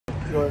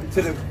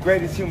to the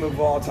greatest human of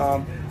all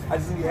time. I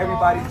just need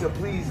everybody to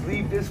please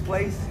leave this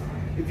place.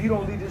 If you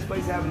don't leave this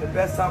place having the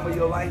best time of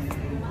your life,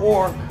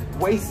 or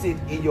wasted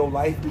in your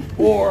life,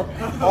 or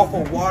off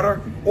of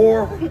water,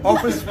 or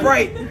off of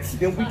Sprite,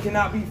 then we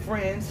cannot be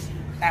friends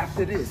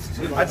after this.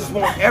 I just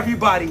want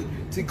everybody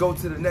to go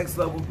to the next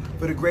level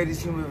for the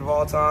greatest human of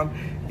all time.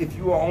 If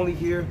you are only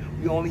here,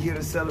 we're only here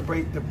to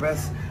celebrate the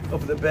best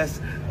of the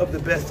best of the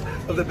best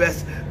of the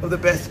best of the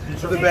best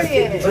of the best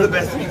of the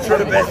best of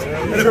the best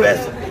of the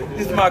best.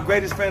 This is my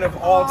greatest friend of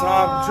all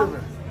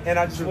time. And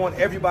I just want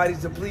everybody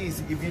to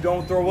please, if you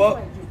don't throw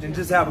up, then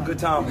just have a good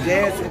time.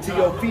 Dance until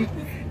your feet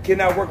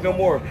cannot work no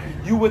more.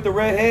 You with the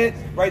red head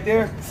right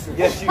there?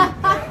 Yes, you.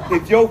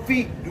 If your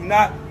feet do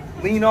not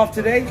lean off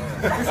today, we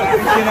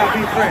cannot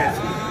be friends.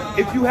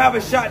 If you have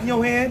a shot in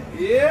your hand,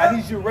 I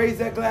need you to raise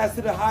that glass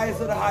to the highest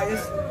of the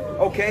highest.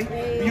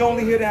 Okay? We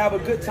only here to have a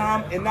good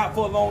time and not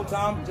for a long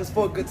time, just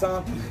for a good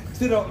time.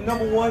 To the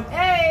number one,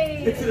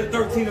 to the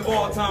 13 of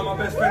all time, my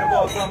best friend of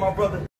all time, my brother.